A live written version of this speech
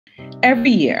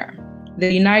Every year,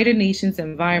 the United Nations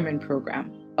Environment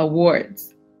Programme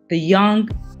awards the Young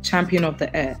Champion of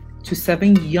the Earth to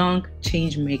 7 young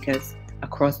change makers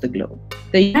across the globe.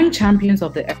 The Young Champions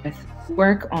of the Earth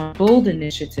work on bold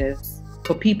initiatives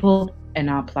for people and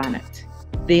our planet.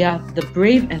 They are the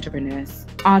brave entrepreneurs,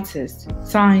 artists,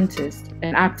 scientists,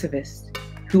 and activists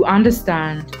who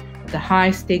understand the high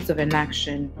stakes of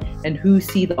inaction and who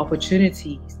see the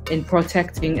opportunities in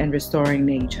protecting and restoring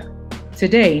nature.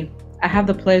 Today, I have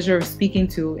the pleasure of speaking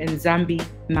to Nzambi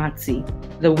Matee,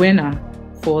 the winner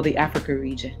for the Africa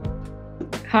region.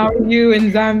 How are you,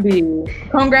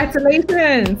 Nzambi?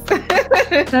 Congratulations!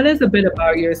 Tell us a bit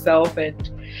about yourself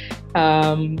and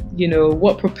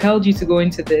what propelled you to go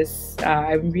into this.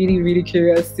 I'm really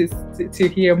curious to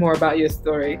hear more about your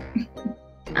story.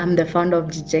 I'm the founder of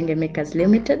Gjenge Makers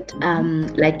Limited.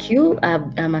 Like you,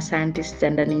 I'm a scientist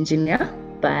and an engineer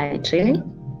by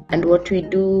training. And what we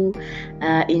do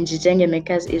in Gjenge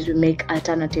Makers is we make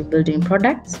alternative building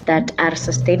products that are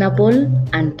sustainable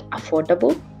and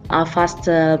affordable. Our first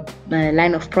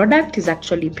line of product is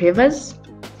actually pavers.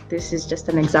 This is just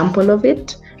an example of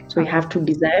it. So we have 2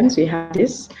 designs. We have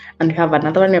this and we have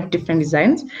another one of different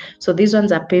designs. So these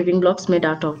ones are paving blocks made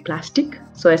out of plastic.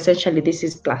 So essentially this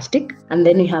is plastic. And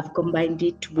then we have combined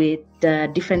it with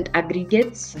different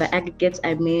aggregates. By aggregates,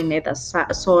 I mean either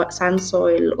sand,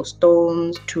 soil or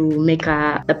stones to make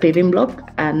a paving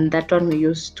block. And that one we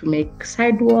use to make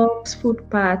sidewalks,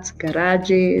 footpaths,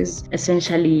 garages,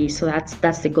 essentially. So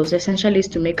that's the goal. So essentially is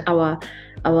to make our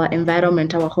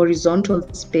environment, our horizontal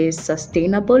space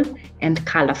sustainable and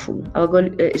colorful. Our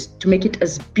goal is to make it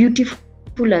as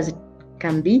beautiful as it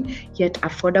can be, yet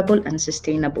affordable and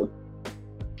sustainable.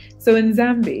 So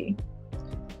Nzambi,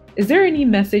 is there any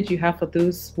message you have for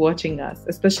those watching us,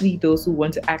 especially those who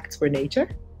want to act for nature?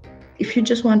 If you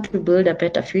just want to build a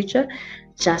better future,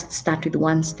 just start with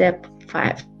one step.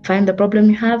 Find the problem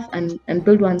you have and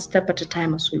build one step at a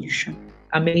time a solution.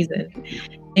 Amazing.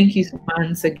 Thank you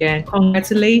once again.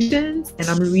 Congratulations. And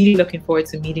I'm really looking forward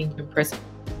to meeting you in person.